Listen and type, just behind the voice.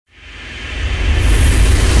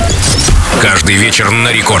Каждый вечер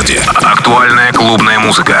на рекорде. Актуальная клубная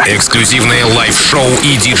музыка, эксклюзивные лайв-шоу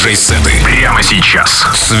и диджей-сеты. Прямо сейчас.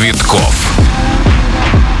 Цветкоff.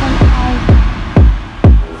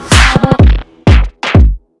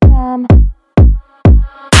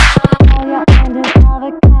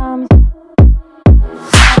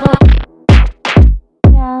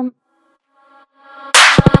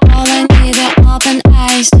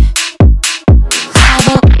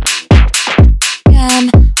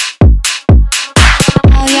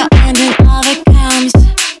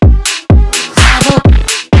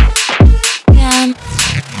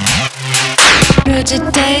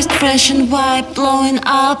 Fresh and white, blowing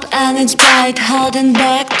up and it's bright, holding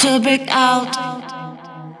back to break out.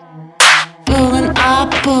 Pulling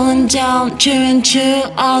up, pulling down, chewing chew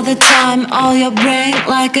all the time, all your brain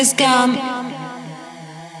like a scam.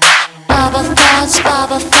 Bubble thoughts,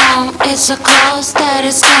 bubble foam, it's so close that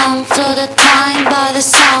it's gone, flooded mind by the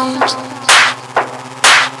sound.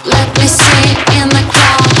 Let me see in the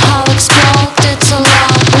crowd how explode, it's so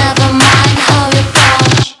loud, never mind how you fall.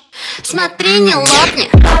 Смотри, не лопни.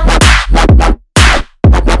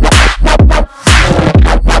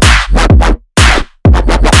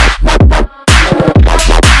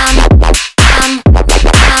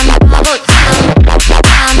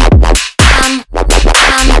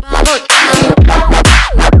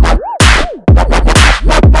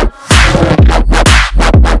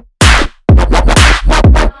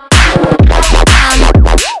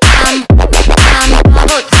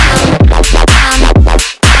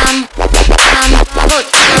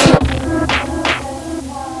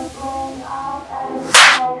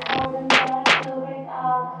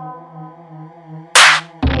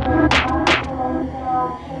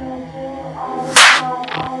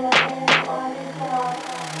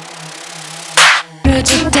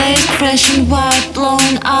 Fresh and white,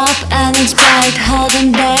 blowing up and it's bright,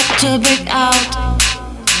 holding back to break out.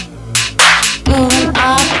 Pulling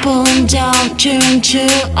up, pulling down, chewing chew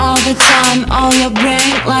all the time, all your brain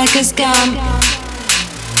like a scam.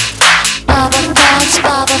 Bubble thoughts,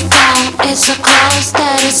 bubble foam, it's so close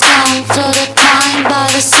that it's gone, flooded mind by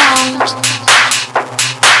the sound.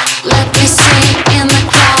 Let me see in the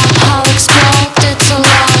crowd how explode, it's so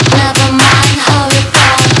loud, never mind how you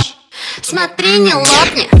fall. Смотри, не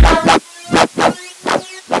лопни.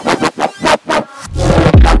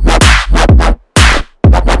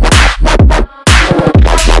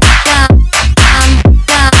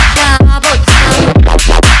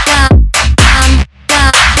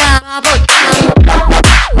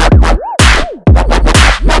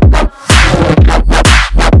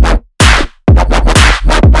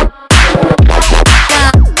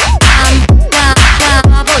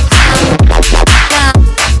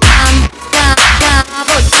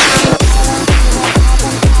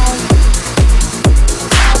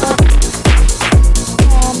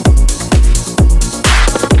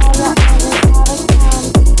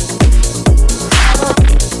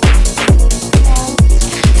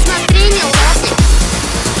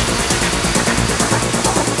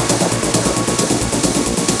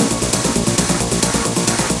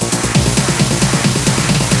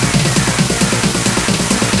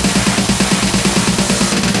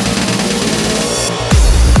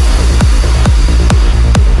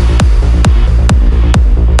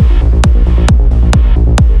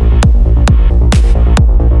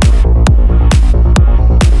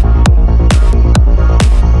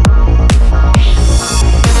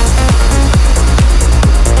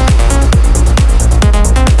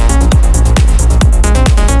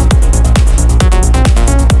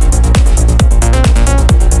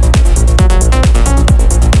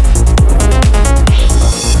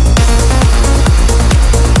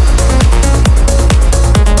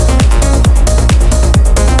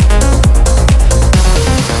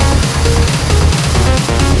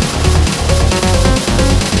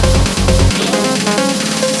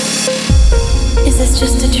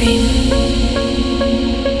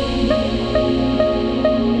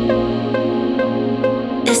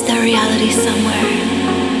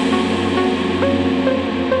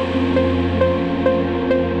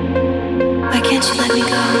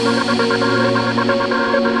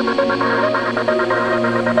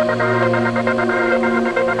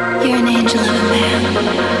 You're an angel of a man.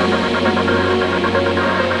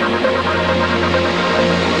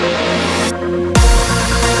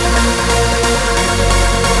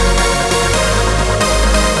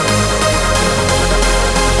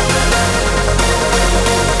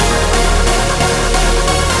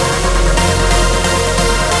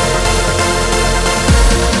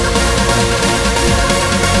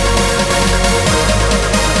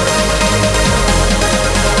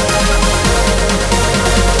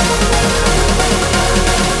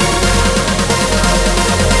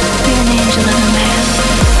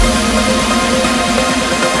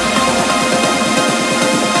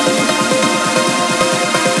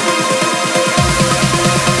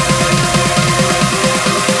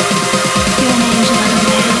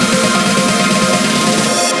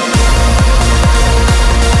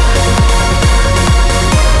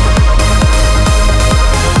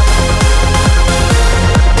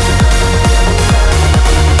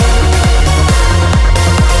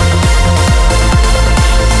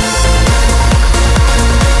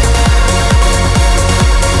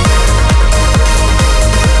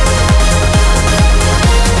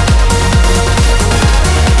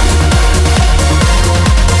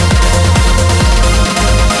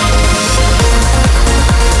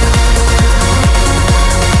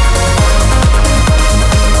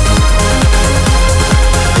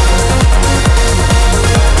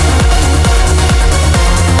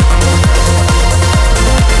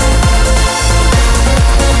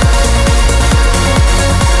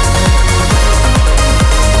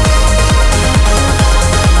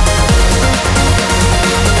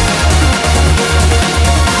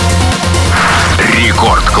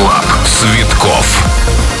 Цветкоff.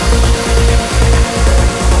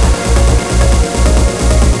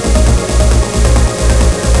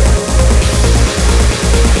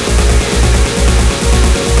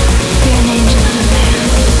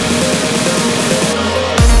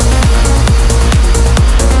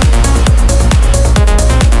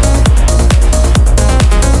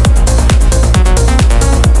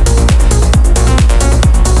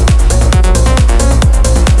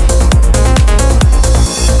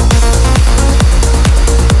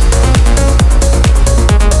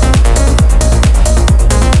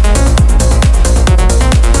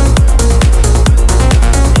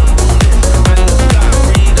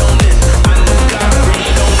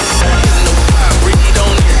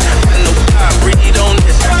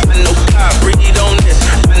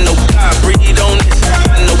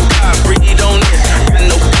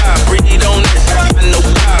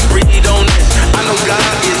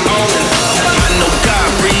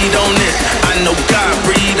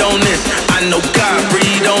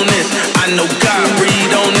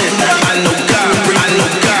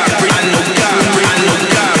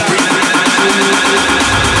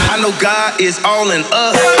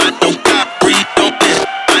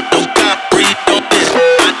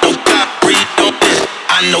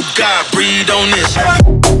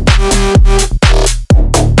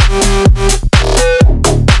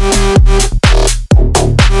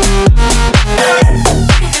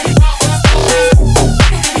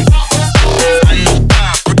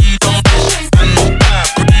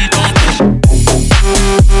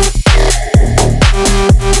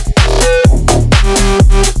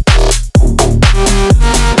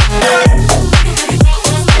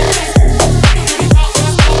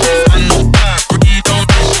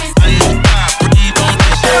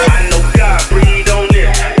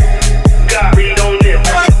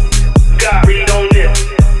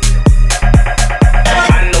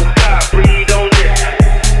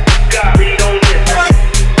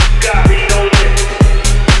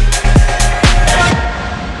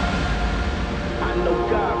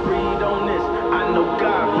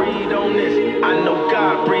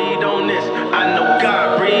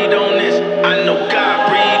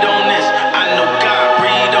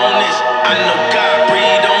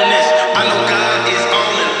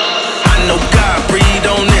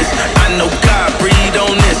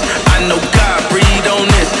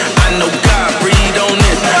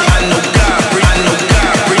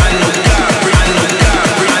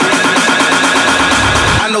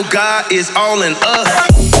 Is all in us.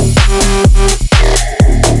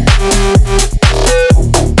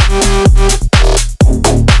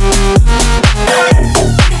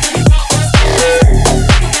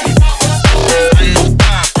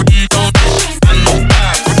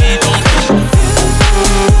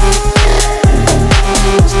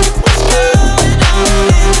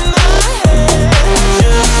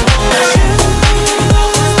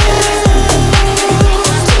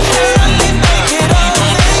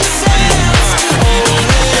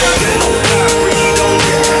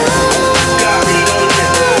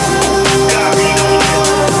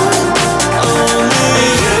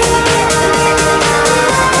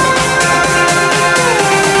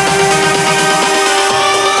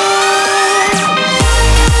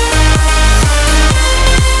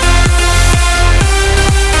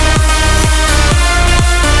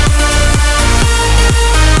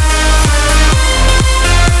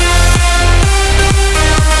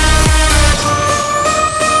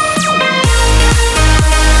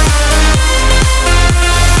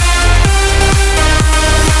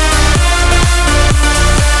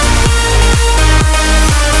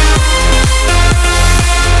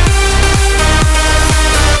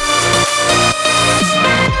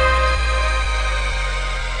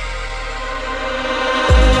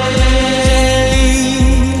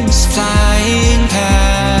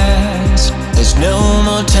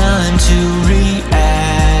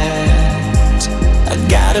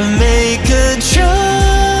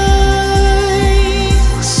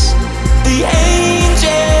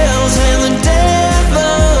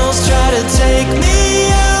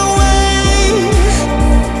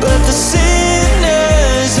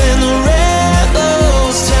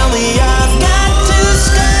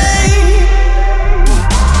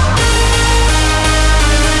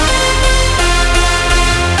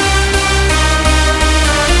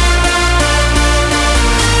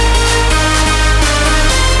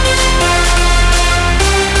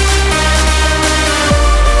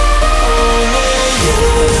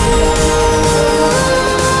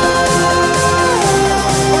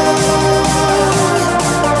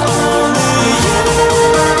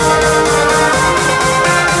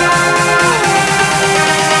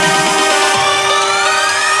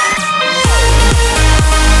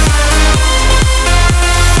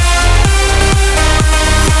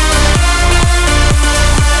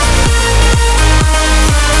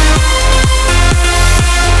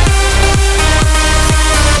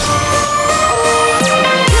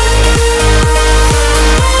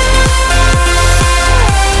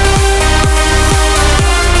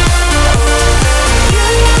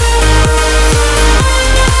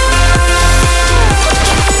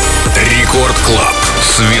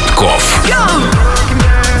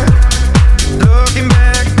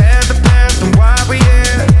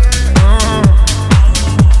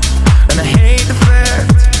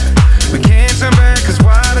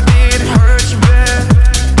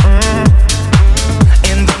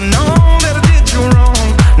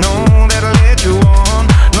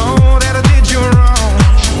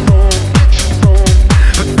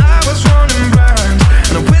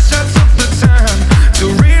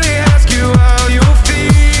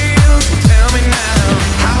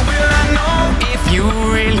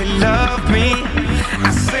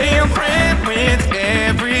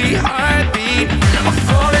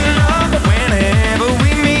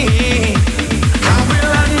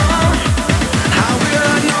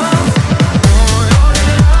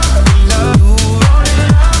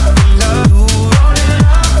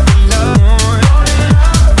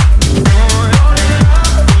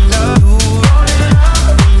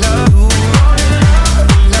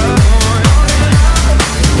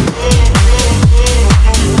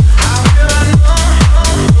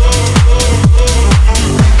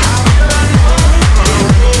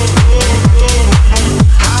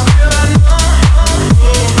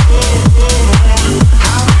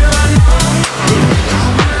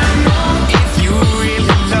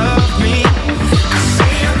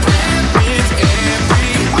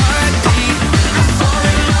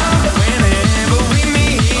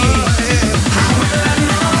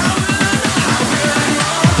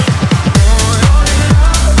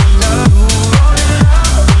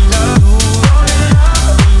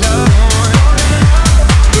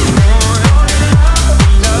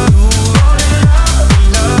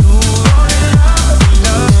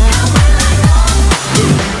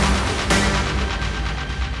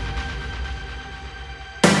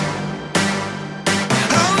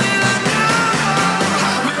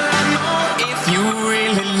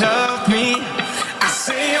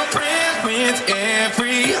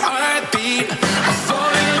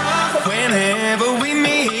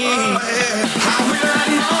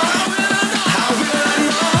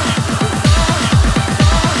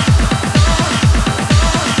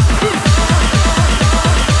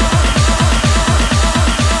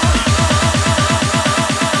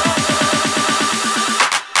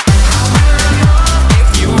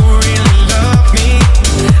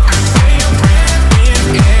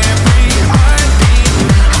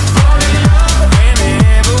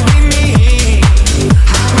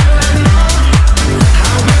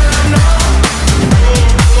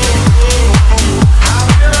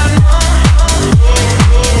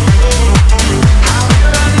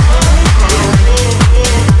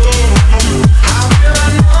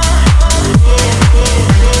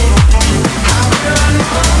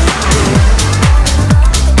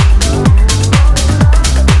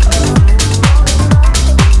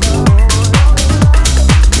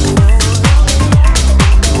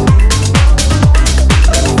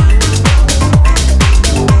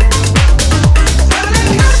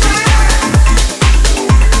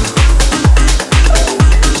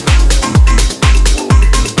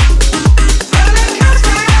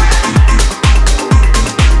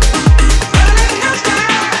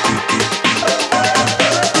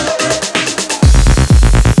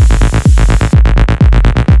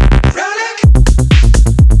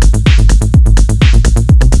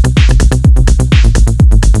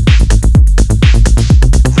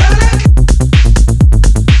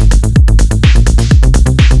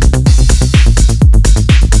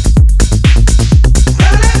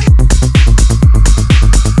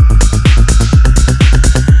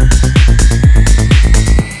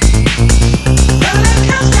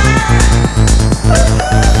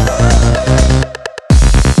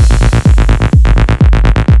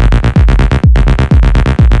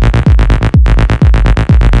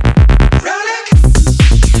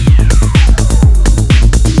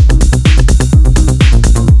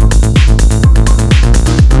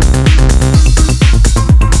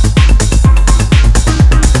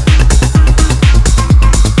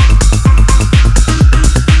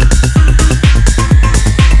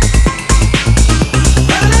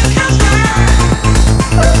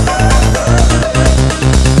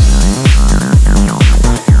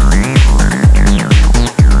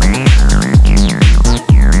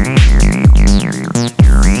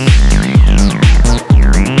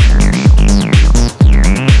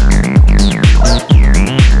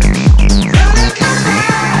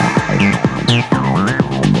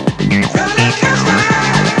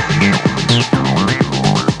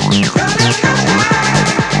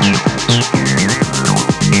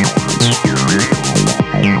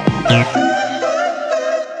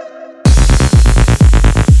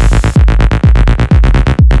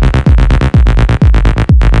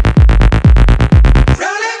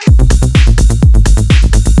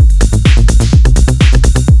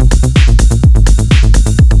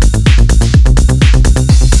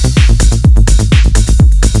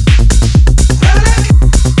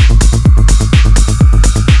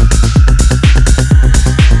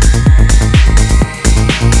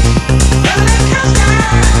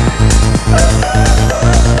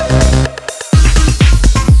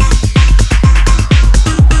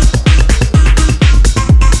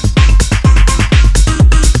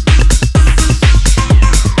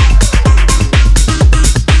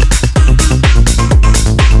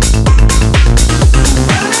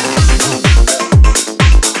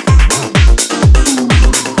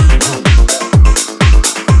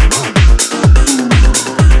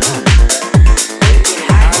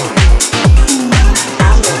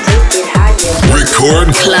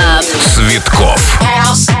 Рекорд Клаб. Цветкоff.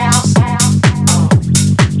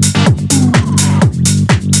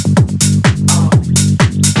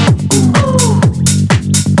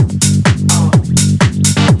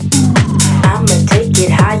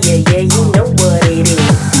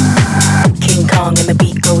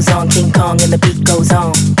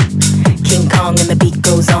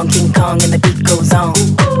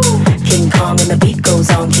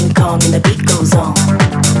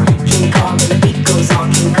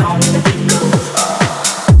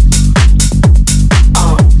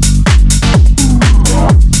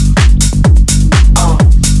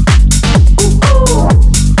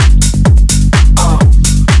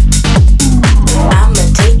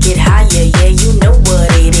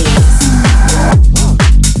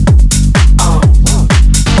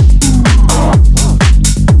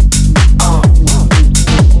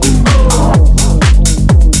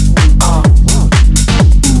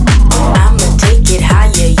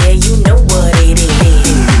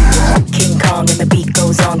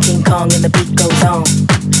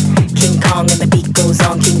 King Kong and the beat goes goes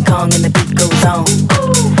on, King Kong and the beat goes on.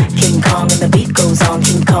 King Kong and the beat goes on,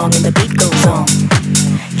 King Kong and the beat goes on.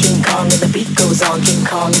 King Kong and the beat goes on, King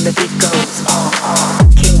Kong and the beat goes on.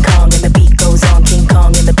 King Kong and the beat goes on, King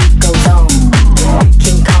Kong and the beat goes on.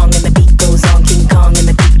 King Kong and the beat goes on, King Kong and the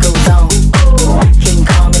beat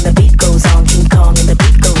goes on. King Kong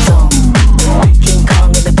and the beat goes on,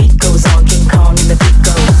 King Kong and the beat goes on. King Kong and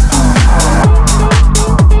the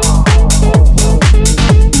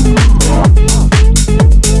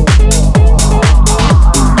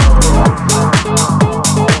beat goes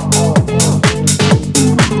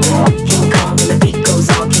on, King Kong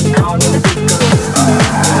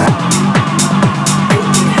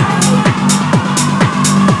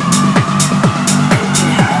and the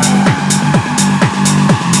beat goes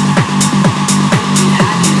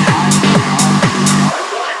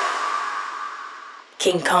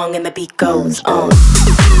on. King Kong and the beat goes on.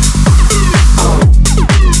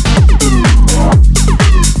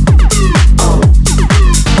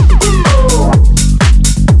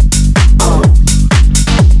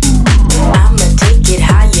 I'ma take it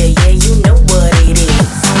higher, yeah, you know what it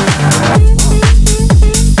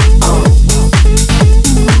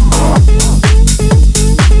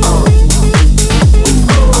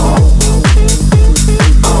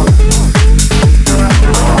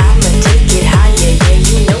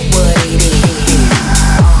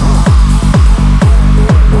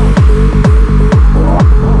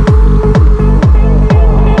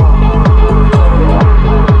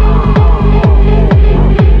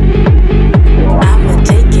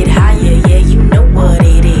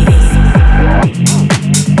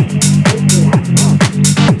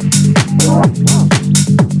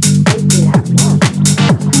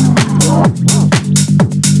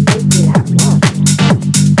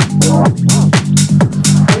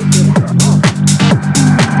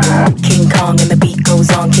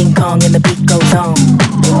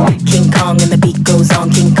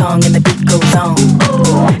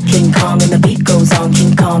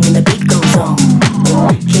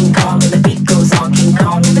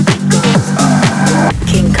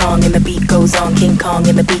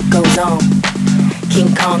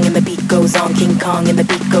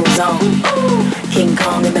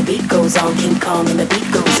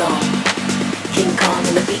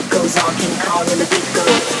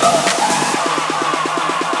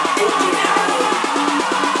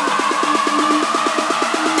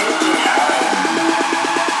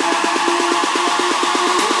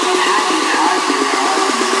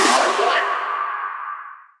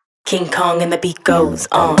King Kong and the beat goes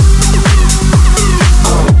on.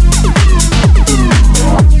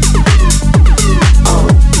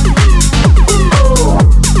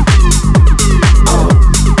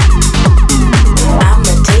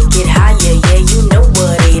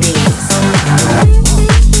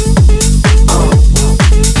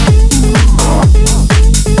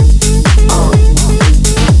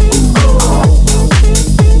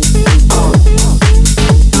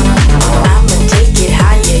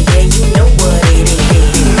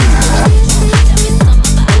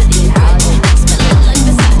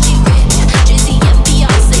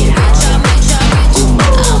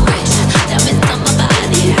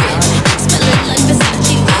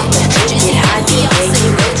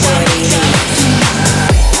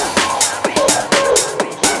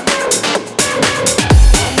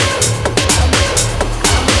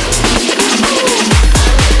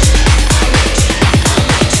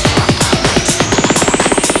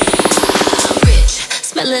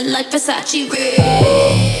 Like Versace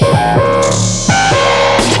Rave.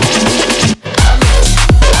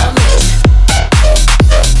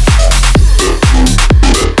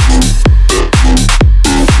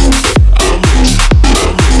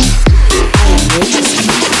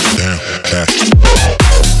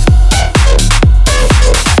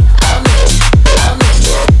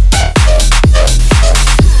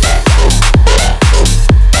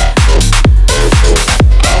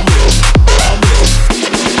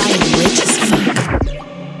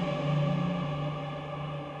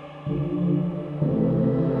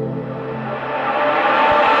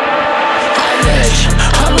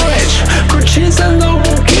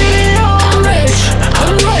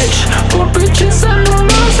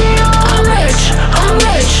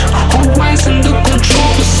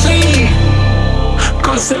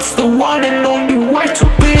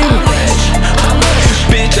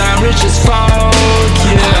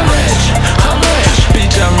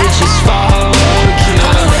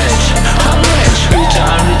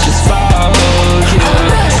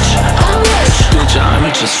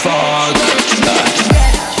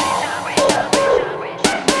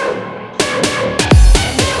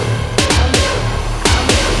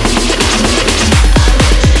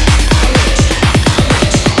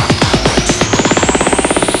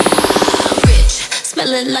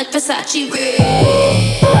 smelling like Versace Red.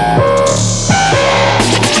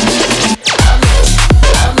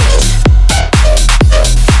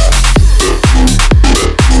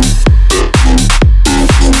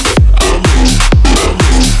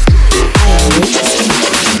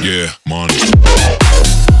 Yeah, money.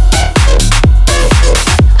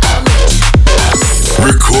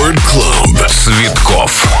 Record Club.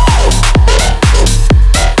 Цветкоff.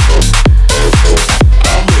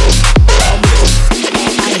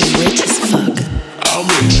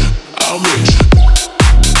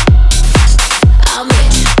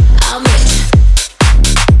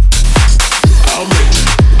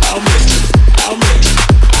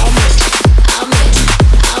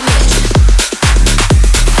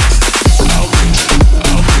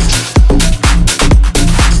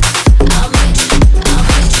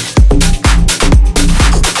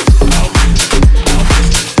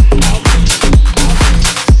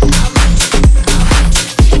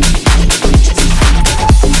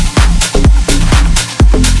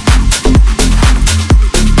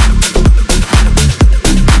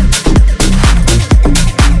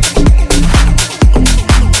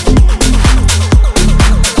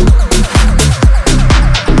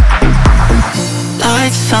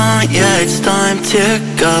 To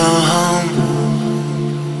go home,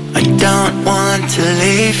 I don't want to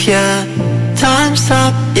leave you. Time's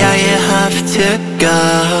up, yeah, you have to go.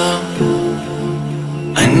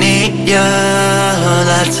 I need you,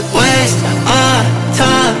 let's waste our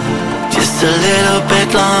time just a little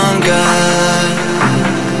bit longer.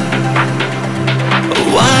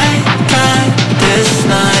 Why can't this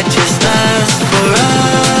night just last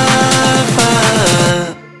forever?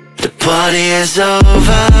 The party is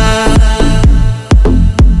over.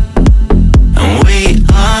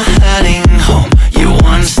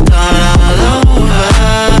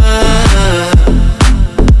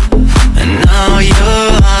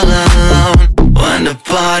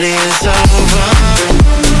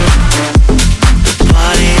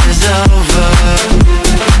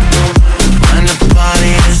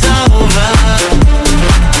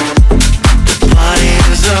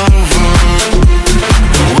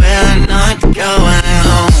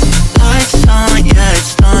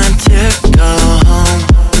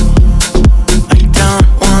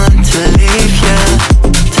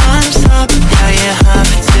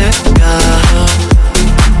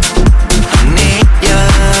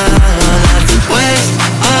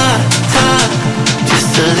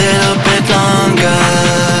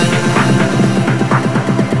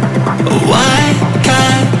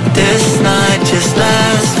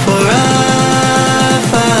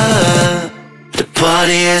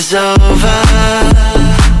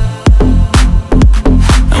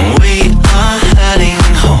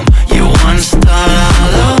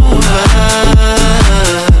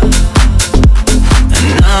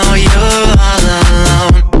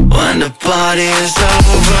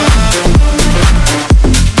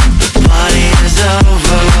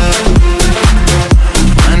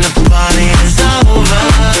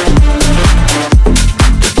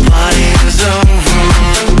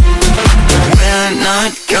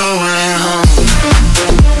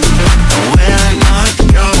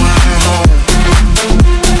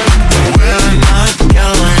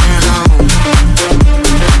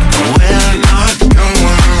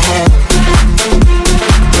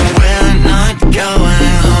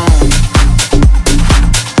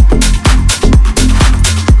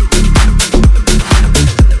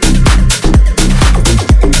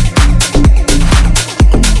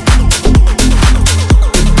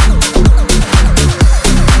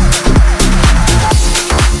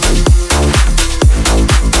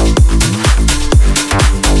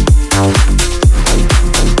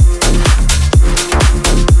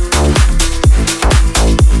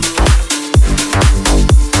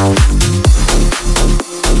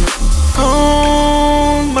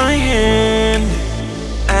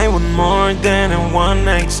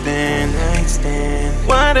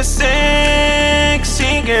 What a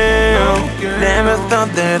sexy girl. Never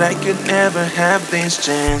thought that I could ever have this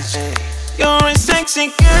chance. You're a sexy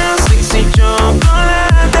girl, sexy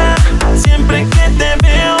chocolata. Siempre que te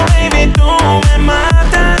veo, baby, tú me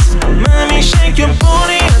matas. Mami, shake your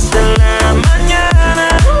booty hasta la mañana.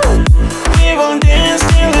 We gon' dance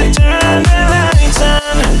till we turn the lights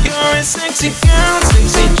on. You're a sexy girl,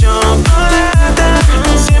 sexy chocolata.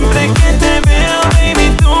 Siempre que te veo,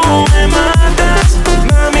 baby, tú me matas.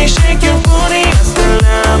 Mami, shake your booty hasta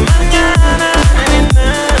la mañana.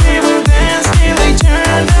 We will dance till we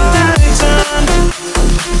turn the lights on.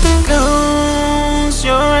 Close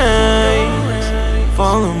your eyes,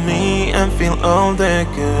 follow me and feel all the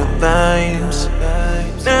good vibes.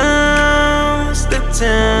 Now's the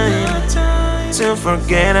time to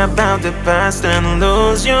forget about the past and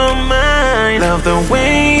lose your mind. Love the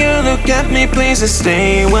way you look at me, please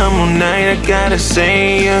stay one more night. I gotta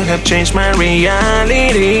say you have changed my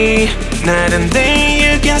reality. Night and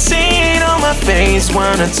day you can see it on my face.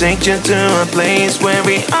 Wanna take you to a place where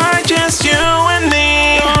we are just you and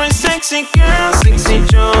me. You're a sexy girl, sexy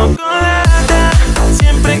chocolata.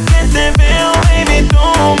 Siempre que te veo, baby, tú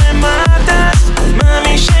me matas.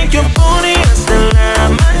 Mami, shake your booty hasta la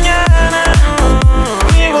mañana.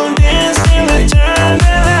 We will dance till we turn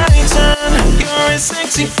the lights on. You're a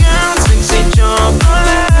sexy girl, sexy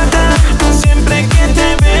chocolata. Siempre que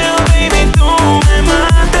te veo, baby, tú me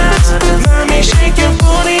matas. Mami, shake your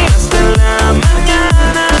booty hasta la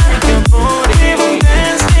mañana. We will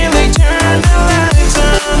dance till we turn the lights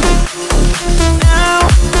on. Now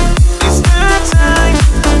it's the time.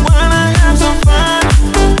 Wanna have some fun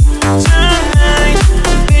tonight.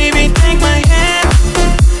 Baby, take my hand.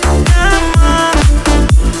 Come on.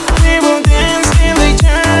 We will dance till we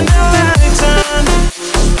turn the lights on.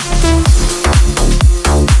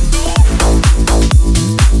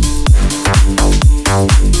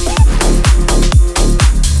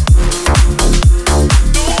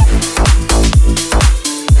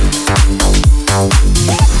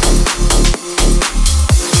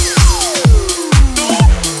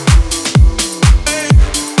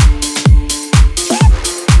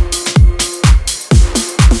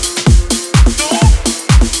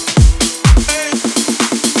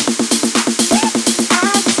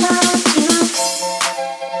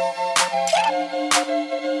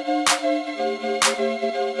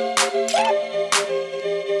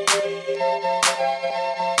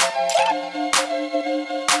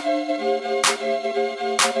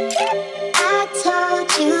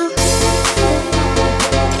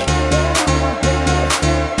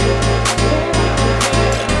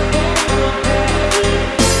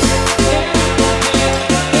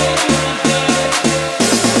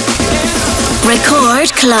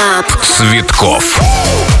 Record Club. Цветкоff.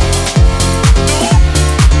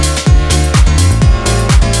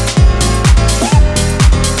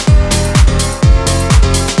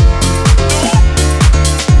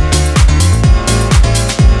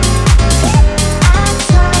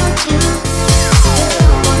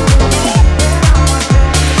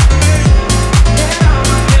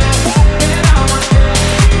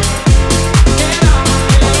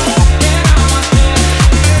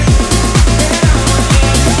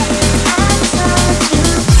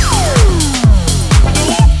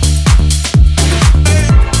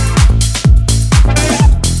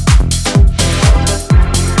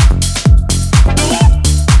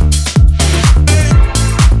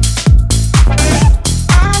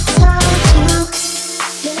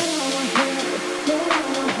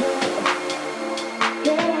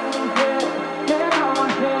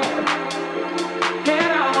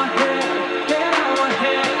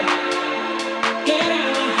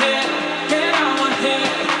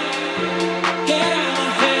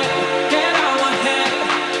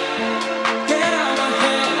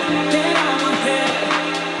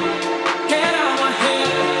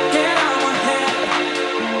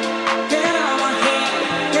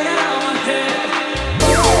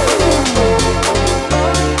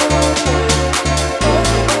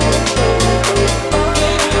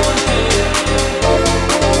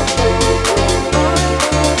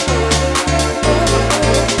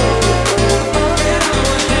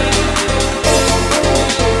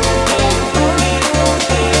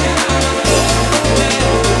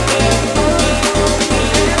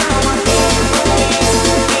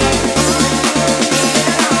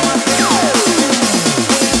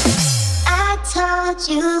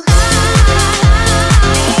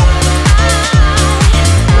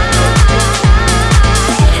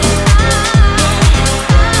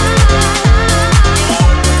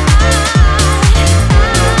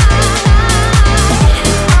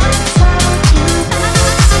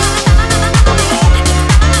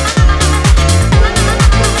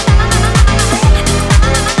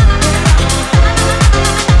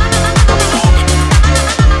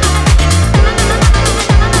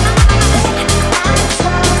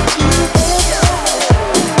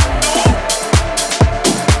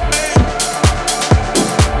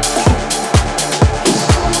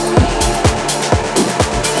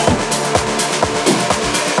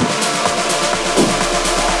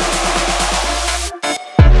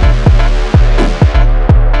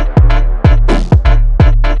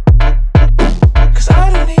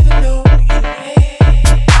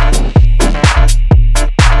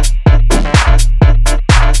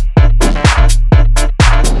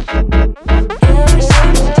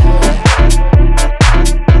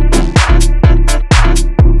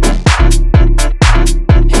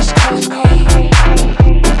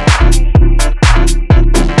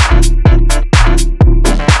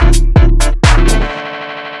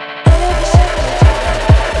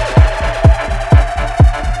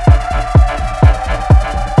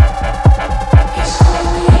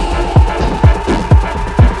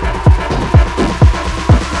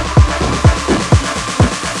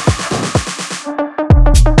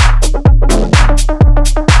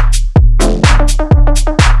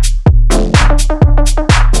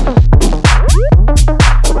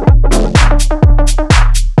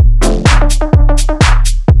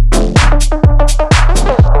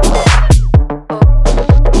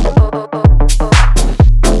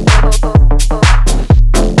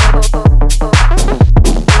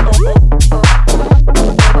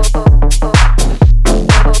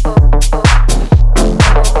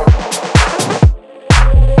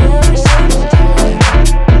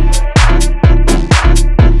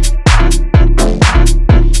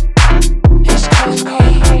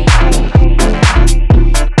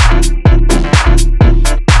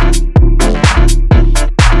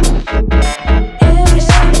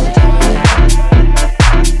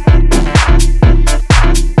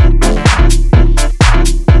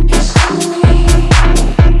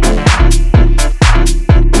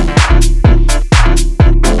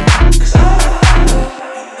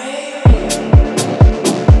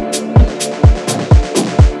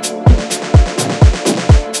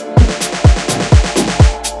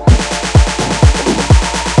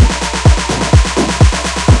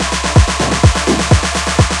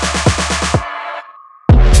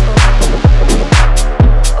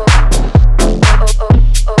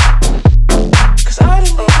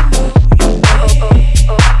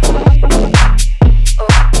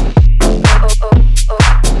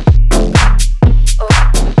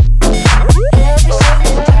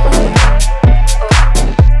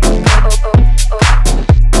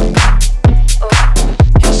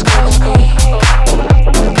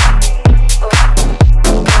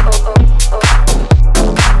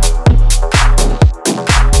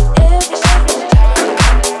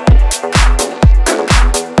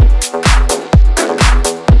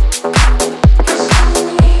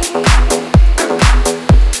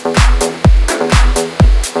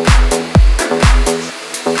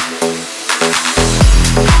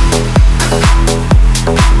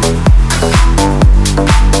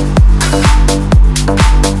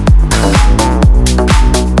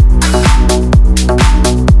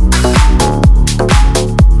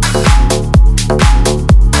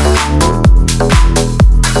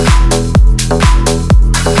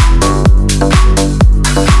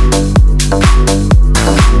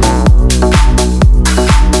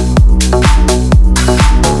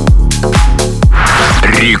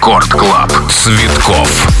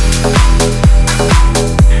 Цветкоff.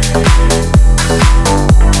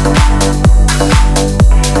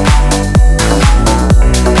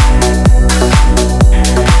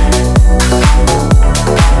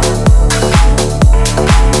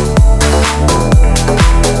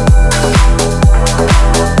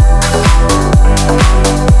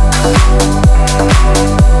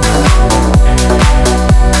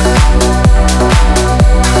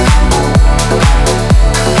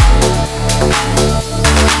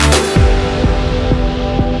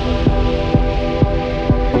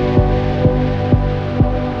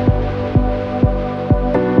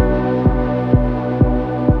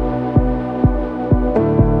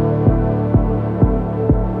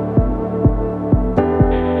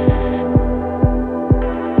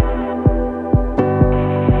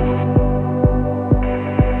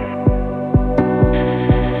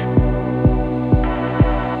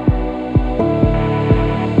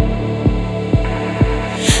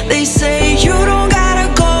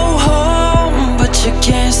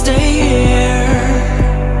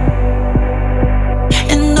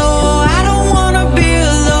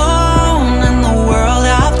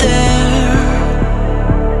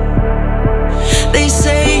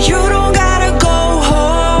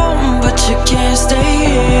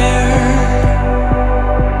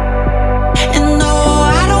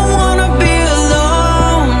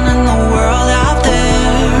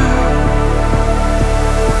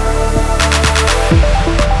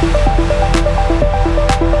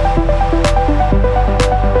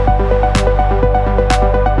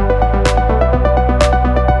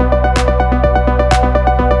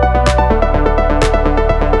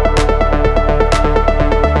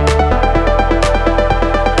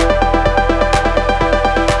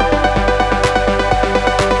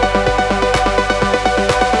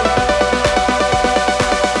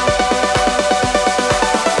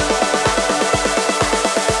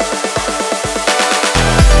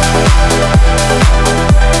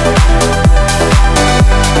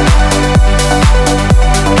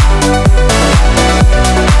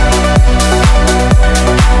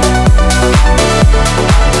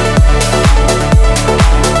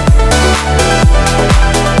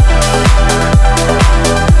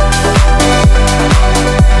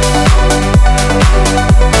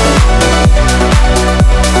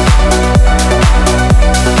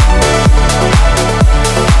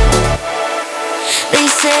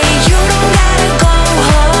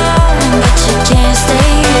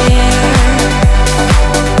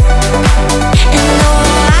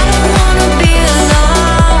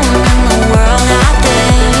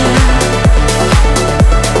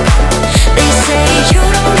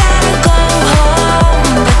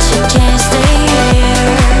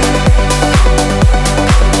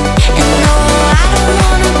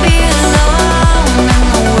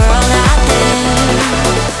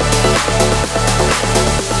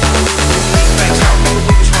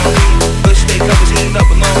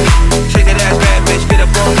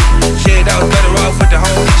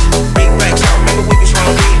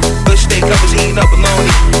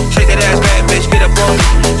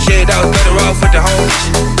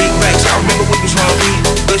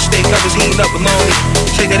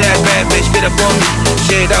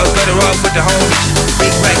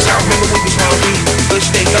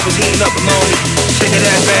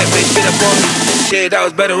 I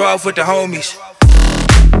was better off with the homies.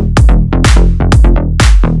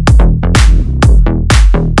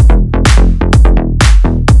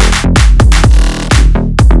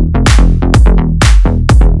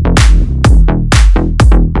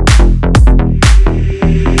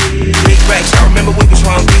 Big racks, I remember we was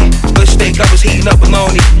hungry. Good steak, I was heating up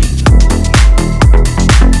bologna.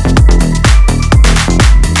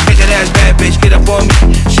 Take that ass bad bitch, get up on me.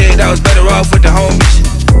 Shit, I was better off with the homies.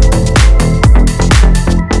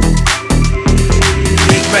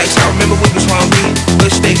 Racks, I remember we was hungry.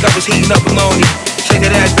 Good steak, I was heating up bologna. Shake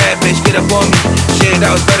that ass bad bitch, get up on me. Shit,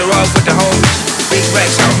 I was better off with the homies. Big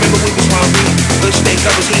racks, I remember we was hungry. Good steak,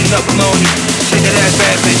 I was heating up bologna. Shake that ass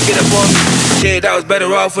bad bitch, get up on me. Shit, I was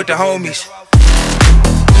better off with the homies.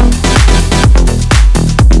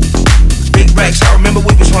 Big racks, I remember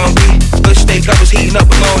we was hungry. Good steak, I was heating up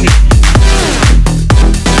bologna.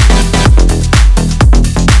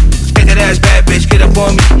 Shake that ass bad bitch, get up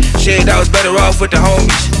on me. Shit, I was better off with the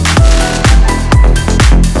homies.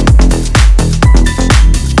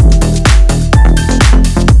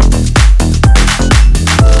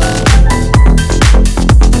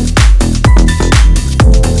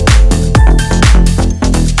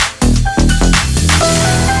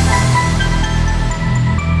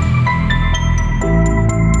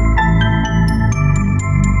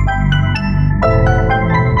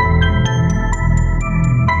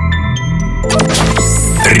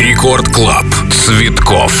 Рекорд Клаб.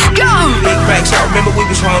 Цветкоff. Big racks, I remember we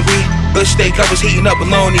was hungry. Good steak, I was heating up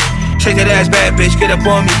bologna. Shake that ass, bad bitch, get up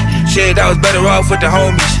on me. Shit, I was better off with the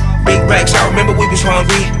homies. Big racks, I remember we was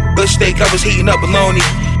hungry. Good steak, I was heating up bologna.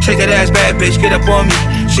 Shake that ass, bad bitch, get up on me.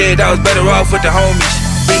 Shit, I was better off with the homies.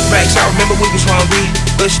 Big racks, I remember we was hungry.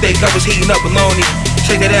 Good steak, I was heating up bologna.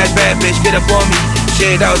 Shake that ass, bad bitch, get up on me.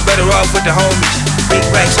 Shit, I was better off with the homies. Big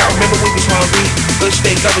racks, I remember we was hungry. Good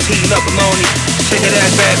steak, I was heating up bologna. Shake that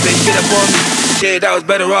ass, bad bitch, get up on me. Shit, I was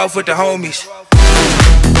better off with the homies.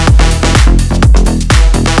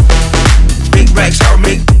 Big racks, I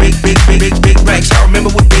remember big racks, I remember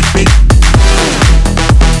with big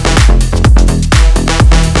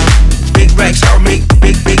racks, I remember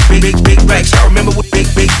big racks, I remember with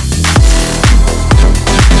big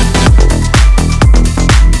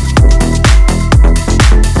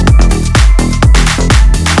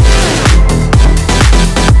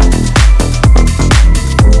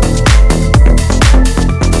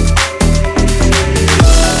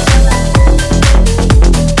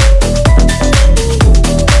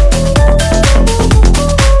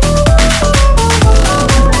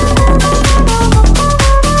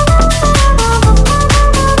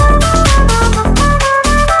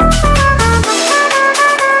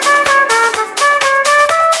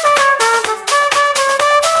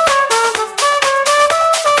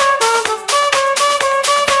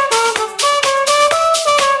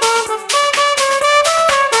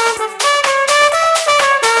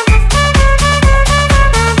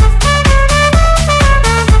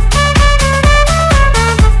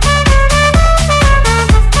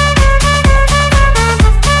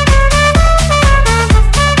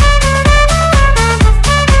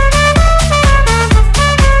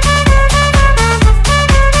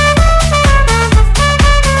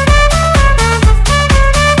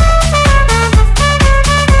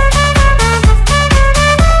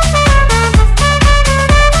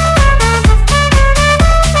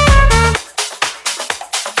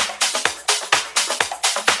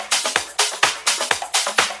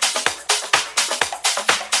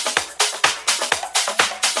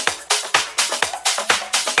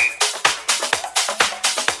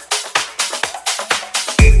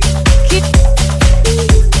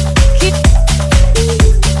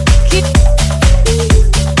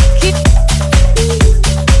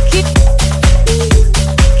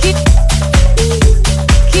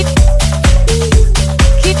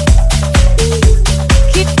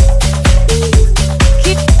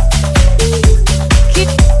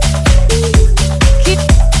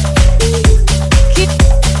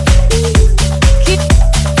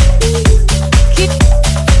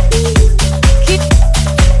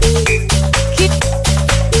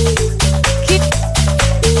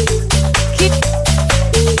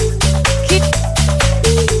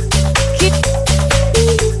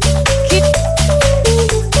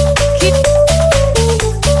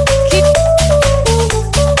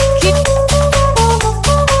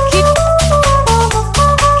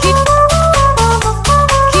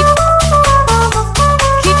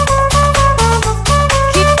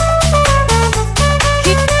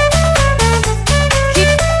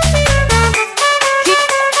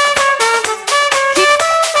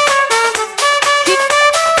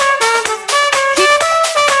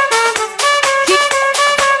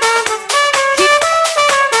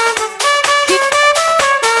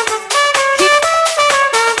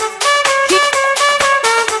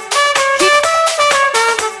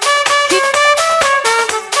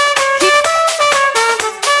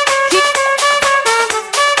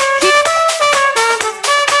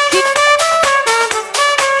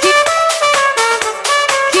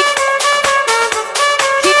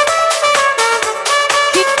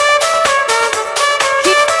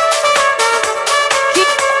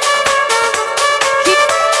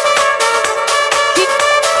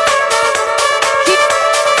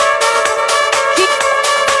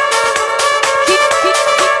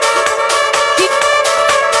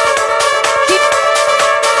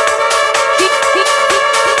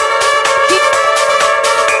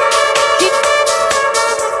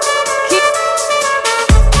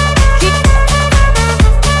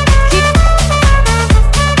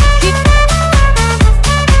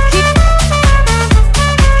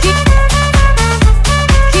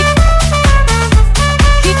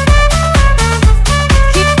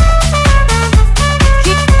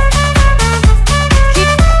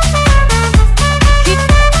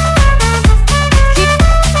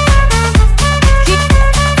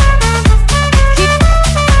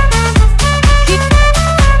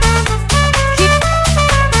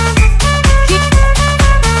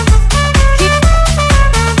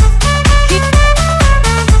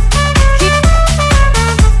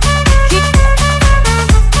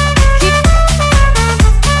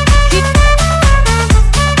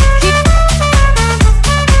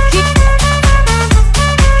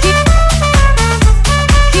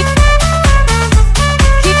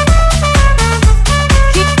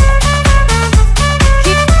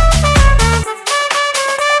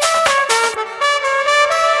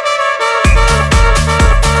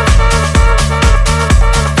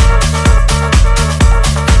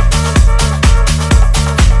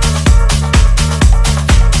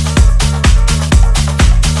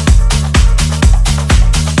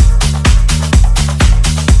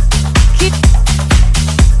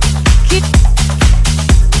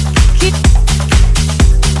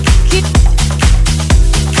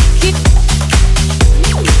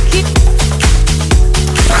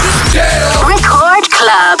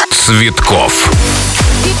Цветкоff.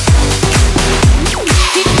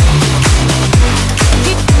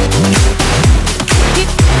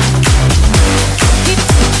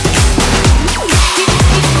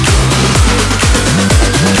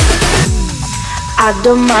 I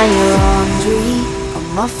don't mind your laundry on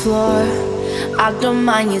my floor. I don't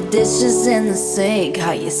mind your dishes in the sink.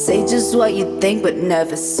 How you say just what you think but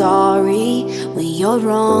never sorry when you're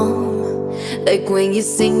wrong. Like when you're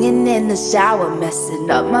singing in the shower, messing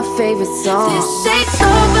up my favorite song. This ain't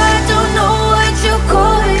love, I don't know what you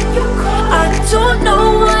call it. I don't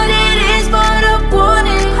know what it is, but I want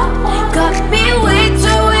it. Got me way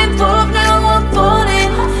too involved, now I'm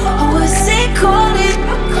falling. I was it calling,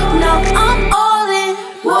 now I'm all in.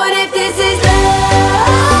 What if this is love?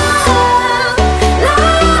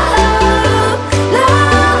 Love,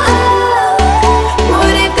 love.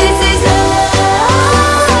 What if this is love?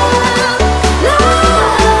 Love,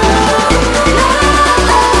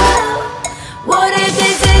 love. What if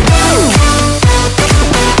this is love?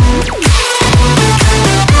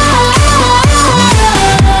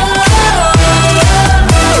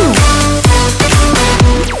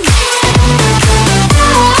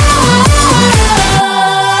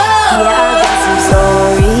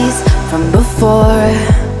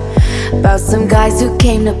 About some guys who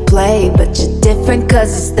came to play, but you're different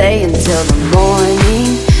cause you stay until the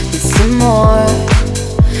morning and some more.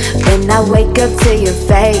 When I wake up to your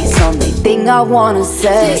face, only thing I wanna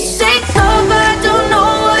say, this ain't love, I don't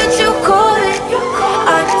know what you call it.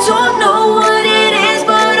 I don't know what it is,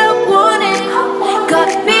 but I want it. Got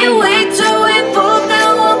me way too involved,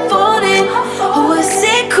 now I'm falling. I was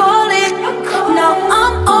it calling, now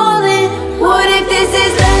I'm all in. What if this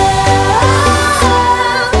is love?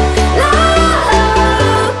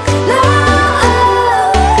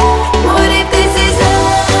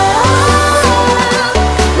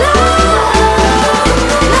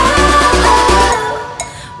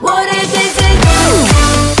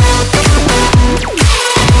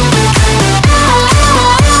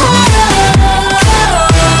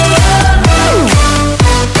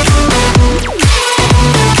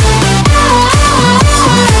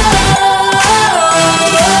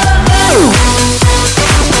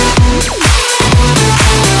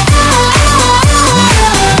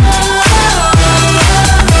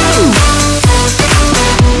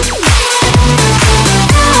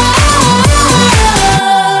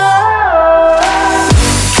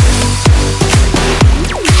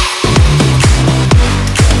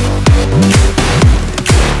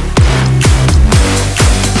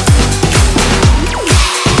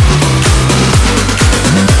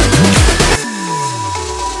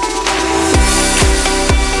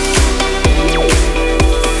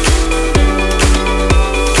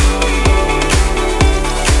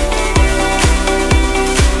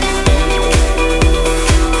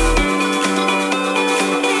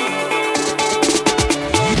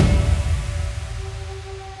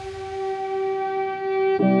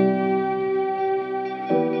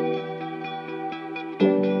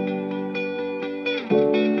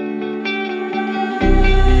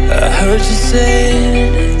 Heard you say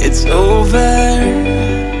it's over,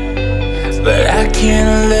 but I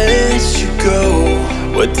can't let you go.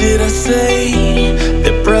 What did I say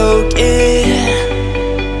that broke it?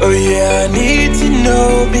 Oh yeah, I need to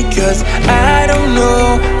know because I don't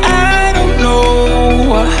know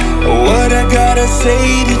what I gotta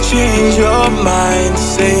say to change your mind.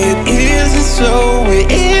 Say it isn't so,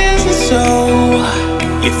 it isn't so.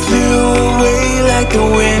 You flew away like the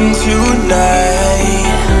wind tonight.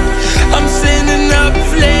 I'm sending up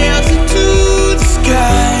flares into the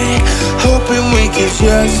sky, hoping we can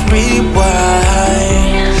just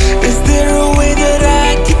rewind. Is there a way that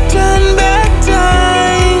I could turn back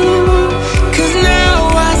time? Cause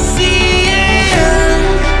now I see in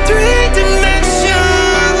 3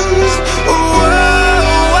 dimensions. Whoa,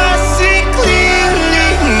 I see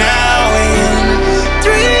clearly now in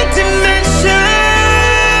 3 dimensions.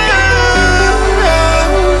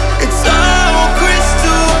 It's all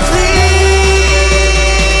crystal clear.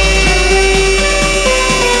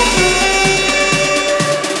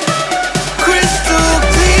 Crystal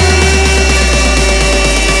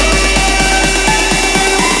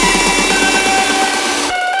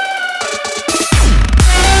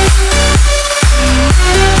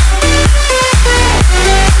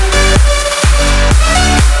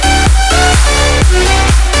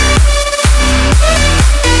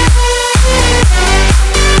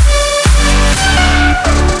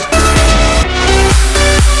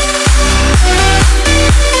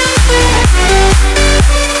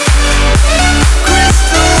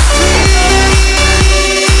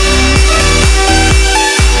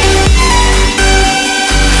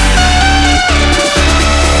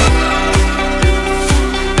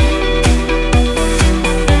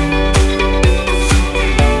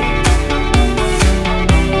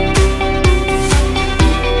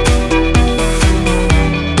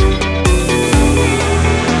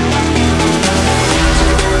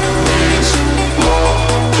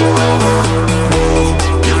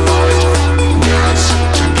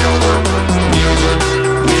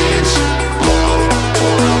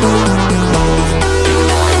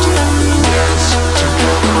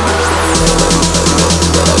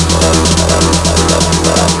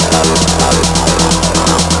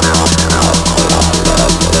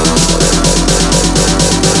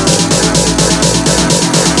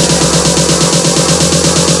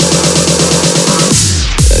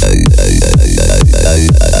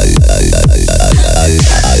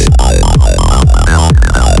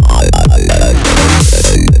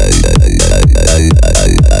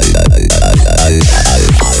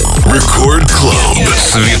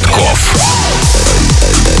Цветкоff.